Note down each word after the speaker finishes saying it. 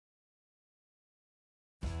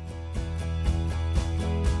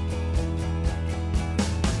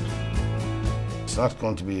It's not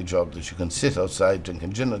going to be a job that you can sit outside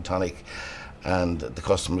drinking gin and tonic and the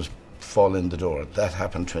customers fall in the door. That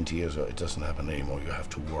happened 20 years ago. It doesn't happen anymore. You have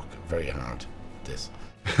to work very hard at this.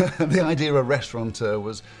 The idea of restaurateur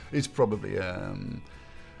is probably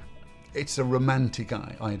it's a romantic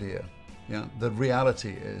idea. Yeah, the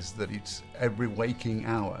reality is that it's every waking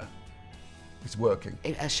hour is working.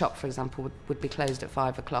 A shop, for example, would be closed at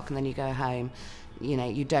 5 o'clock and then you go home. You know,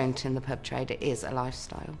 you don't in the pub trade. It is a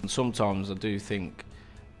lifestyle. Sometimes I do think,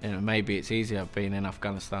 maybe it's easier being in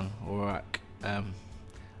Afghanistan or Iraq, and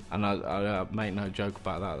I make no joke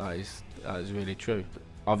about that. That is really true.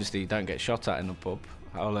 Obviously, you don't get shot at in the pub,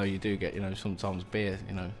 although you do get, sometimes beer,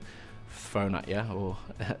 thrown at you or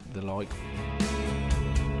the like.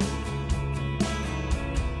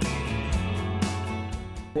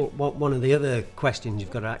 Well, one of the other questions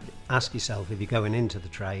you've got to ask yourself if you're going into the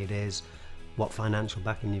trade is what financial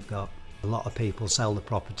backing you've got. A lot of people sell the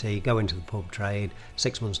property, go into the pub trade,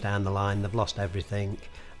 6 months down the line, they've lost everything,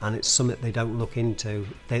 and it's something they don't look into.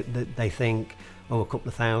 They think, a couple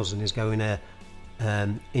of thousand is going to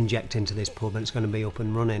inject into this pub and it's going to be up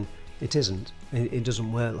and running. It isn't. It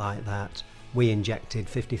doesn't work like that. We injected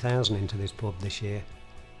 50,000 into this pub this year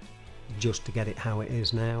just to get it how it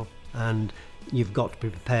is now, and you've got to be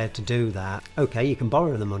prepared to do that. Okay, you can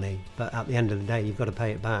borrow the money, but at the end of the day you've got to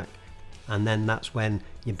pay it back, and then that's when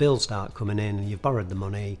your bills start coming in and you've borrowed the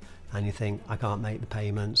money and you think, I can't make the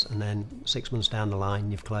payments, and then 6 months down the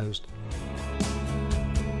line you've closed.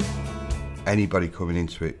 Anybody coming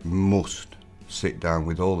into it must sit down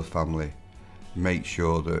with all the family, make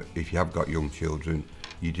sure that if you have got young children,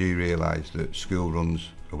 you do realise that school runs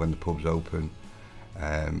are when the pub's open,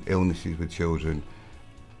 illnesses with children.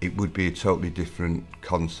 It would be a totally different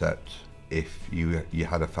concept if you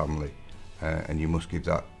had a family, and you must give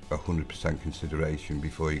that 100% consideration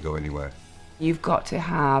before you go anywhere. You've got to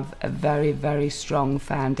have a very, very strong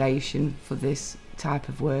foundation for this type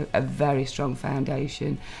of work, a very strong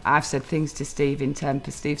foundation. I've said things to Steve in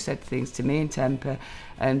Temper, Steve said things to me in Temper,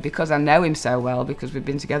 and because I know him so well, because we've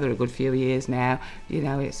been together a good few years now,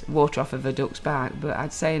 it's water off of a duck's back. But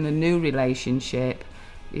I'd say in a new relationship,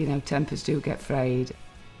 tempers do get frayed.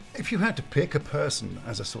 If you had to pick a person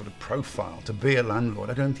as a sort of profile to be a landlord,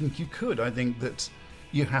 I don't think you could. I think that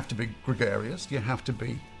you have to be gregarious, you have to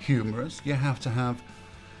be humorous, you have to have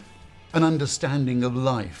an understanding of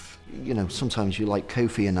life. Sometimes you like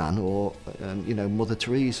Kofi Annan or, Mother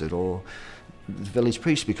Teresa or the village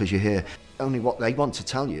priest, because you hear only what they want to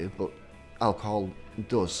tell you, but alcohol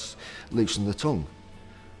does loosen the tongue.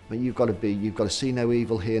 But you've got to see no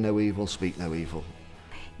evil, hear no evil, speak no evil.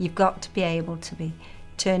 You've got to be able to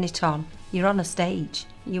turn it on. You're on a stage.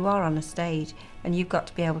 You are on a stage, and you've got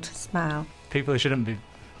to be able to smile. People who shouldn't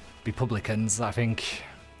be publicans, I think,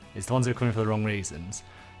 is the ones who are coming for the wrong reasons.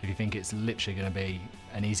 If you think it's literally going to be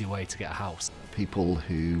an easy way to get a house. People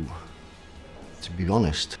who, to be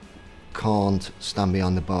honest, can't stand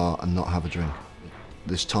behind the bar and not have a drink.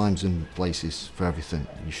 There's times and places for everything.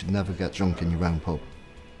 You should never get drunk in your own pub.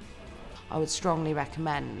 I would strongly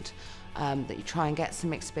recommend that you try and get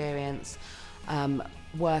some experience,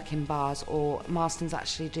 work in bars, or Marston's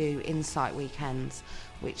actually do insight weekends,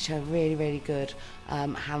 which are really, really good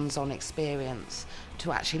hands-on experience.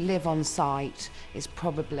 To actually live on site is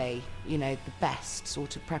probably, the best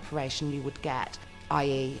sort of preparation you would get,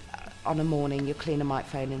 i.e. on a morning your cleaner might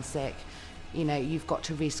phone in sick, you've got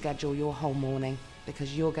to reschedule your whole morning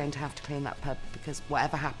because you're going to have to clean that pub, because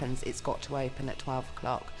whatever happens, it's got to open at 12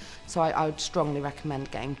 o'clock. So I would strongly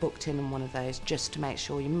recommend getting booked in on one of those, just to make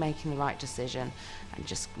sure you're making the right decision and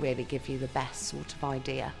just really give you the best sort of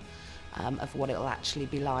idea of what it'll actually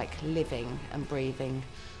be like living and breathing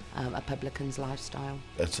a publican's lifestyle.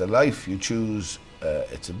 It's a life you choose.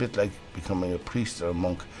 It's a bit like becoming a priest or a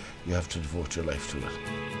monk. You have to devote your life to it.